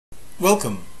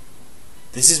Welcome.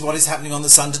 This is what is happening on the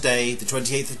Sun today, the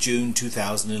 28th of June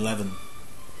 2011.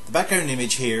 The background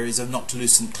image here is of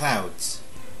noctilucent clouds.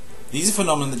 These are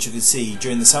phenomena that you can see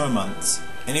during the summer months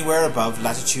anywhere above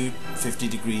latitude 50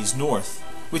 degrees north,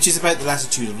 which is about the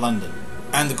latitude of London.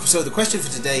 So the question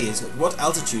for today is, at what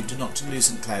altitude do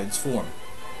noctilucent clouds form?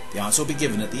 The answer will be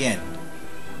given at the end.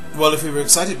 Well, if we were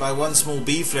excited by one small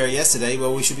B flare yesterday,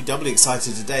 well, we should be doubly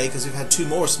excited today because we've had two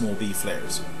more small B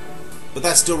flares. But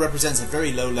that still represents a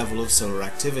very low level of solar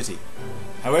activity.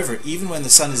 However, even when the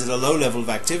Sun is at a low level of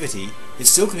activity, it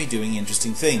still can be doing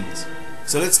interesting things.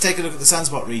 So let's take a look at the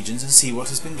sunspot regions and see what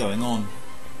has been going on.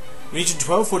 Region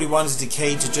 1241 has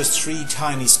decayed to just 3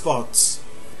 tiny spots.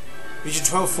 Region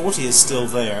 1240 is still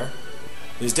there.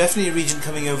 There's definitely a region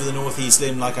coming over the northeast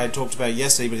limb like I talked about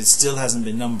yesterday, but it still hasn't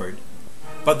been numbered.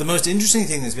 But the most interesting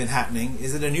thing that's been happening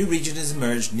is that a new region has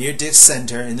emerged near disk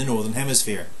center in the northern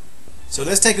hemisphere. So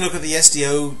let's take a look at the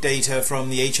SDO data from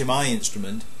the HMI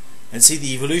instrument and see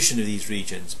the evolution of these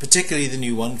regions, particularly the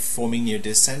new one forming near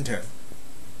disk center.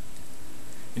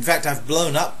 In fact, I've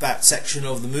blown up that section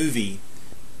of the movie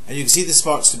and you can see the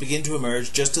spots to begin to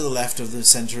emerge just to the left of the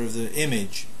center of the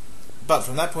image. But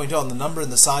from that point on, the number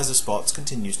and the size of spots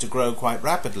continues to grow quite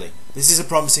rapidly. This is a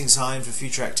promising sign for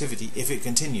future activity if it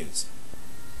continues.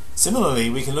 Similarly,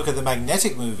 we can look at the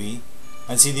magnetic movie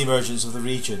and see the emergence of the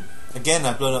region. Again,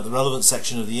 I've blown up the relevant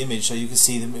section of the image so you can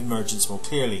see the emergence more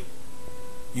clearly.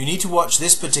 You need to watch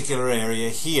this particular area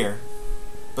here,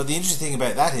 but the interesting thing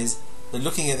about that is that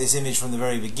looking at this image from the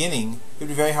very beginning, it would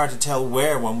be very hard to tell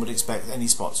where one would expect any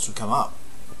spots to come up.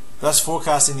 Thus,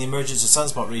 forecasting the emergence of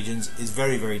sunspot regions is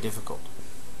very, very difficult.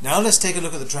 Now let's take a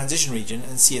look at the transition region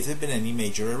and see if there have been any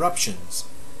major eruptions.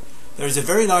 There is a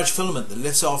very large filament that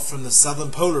lifts off from the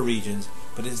southern polar regions,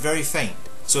 but it's very faint.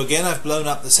 So again, I've blown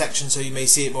up the section so you may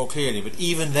see it more clearly, but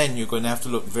even then you're going to have to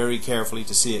look very carefully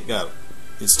to see it go.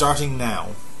 It's starting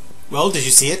now. Well, did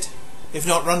you see it? If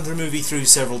not, run the movie through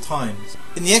several times.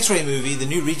 In the X-ray movie, the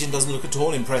new region doesn't look at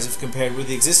all impressive compared with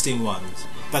the existing ones.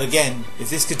 But again,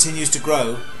 if this continues to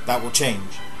grow, that will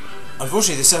change.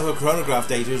 Unfortunately, the Soho coronagraph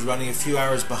data is running a few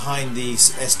hours behind the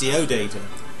SDO data,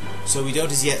 so we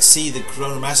don't as yet see the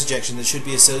coronal mass ejection that should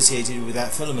be associated with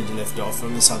that filament liftoff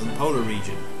from the southern polar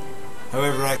region.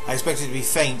 However, I expect it to be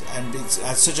faint, and it's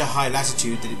at such a high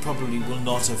latitude that it probably will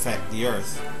not affect the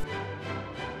Earth.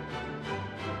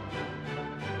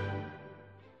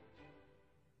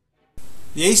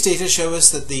 The ACE data show us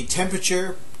that the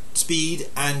temperature, speed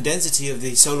and density of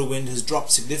the solar wind has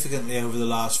dropped significantly over the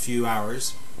last few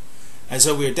hours, and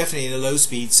so we are definitely in a low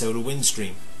speed solar wind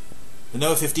stream. The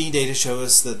NOAA 15 data show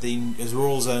us that the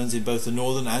auroral zones in both the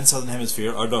northern and southern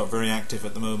hemisphere are not very active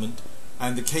at the moment,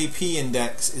 and the KP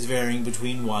index is varying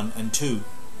between 1 and 2.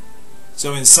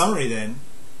 So in summary then,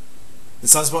 the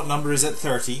sunspot number is at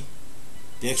 30,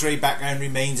 the X-ray background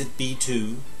remains at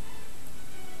B2,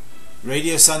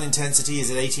 radio sun intensity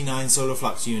is at 89 solar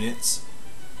flux units,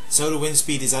 solar wind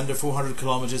speed is under 400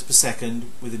 km per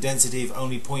second with a density of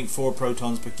only 0.4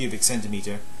 protons per cubic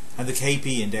centimeter, and the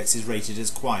KP index is rated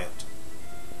as quiet.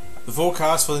 The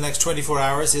forecast for the next 24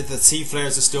 hours is that C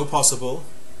flares are still possible,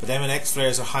 but M and X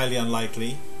flares are highly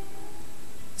unlikely.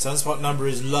 Sunspot number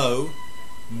is low,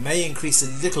 may increase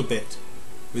a little bit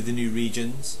with the new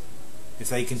regions if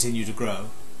they continue to grow.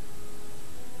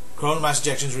 Coronal mass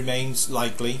ejections remains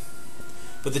likely,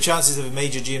 but the chances of a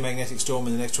major geomagnetic storm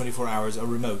in the next 24 hours are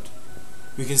remote.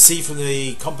 We can see from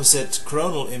the composite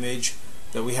coronal image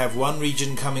that we have one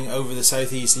region coming over the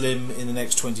southeast limb in the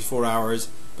next 24 hours,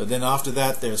 but then after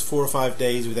that there's 4 or 5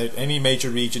 days without any major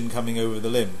region coming over the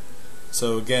limb.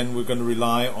 So again, we're going to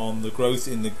rely on the growth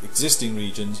in the existing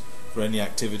regions for any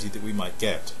activity that we might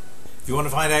get. If you want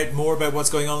to find out more about what's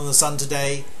going on in the Sun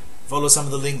today, follow some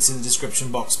of the links in the description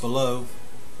box below.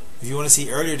 If you want to see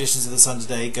earlier editions of the Sun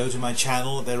today, go to my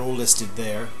channel, they're all listed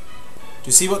there.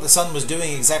 To see what the Sun was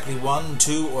doing exactly 1,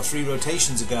 2 or 3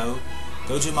 rotations ago,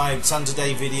 go to my Sun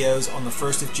Today videos on the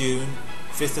 1st of June,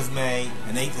 5th of May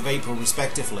and 8th of April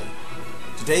respectively.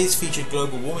 Today's featured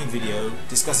global warming video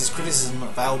discusses criticism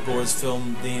of Al Gore's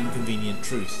film The Inconvenient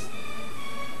Truth.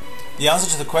 The answer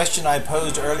to the question I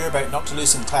posed earlier about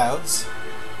noctilucent clouds,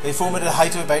 they form at a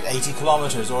height of about 80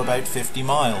 kilometers or about 50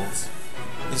 miles.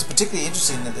 It's particularly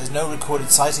interesting that there's no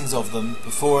recorded sightings of them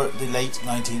before the late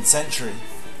 19th century.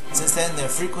 Since then their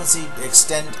frequency,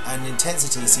 extent and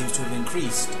intensity seems to have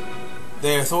increased.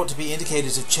 They are thought to be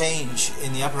indicators of change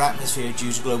in the upper atmosphere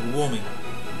due to global warming.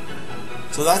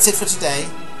 So that's it for today.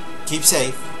 Keep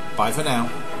safe. Bye for now.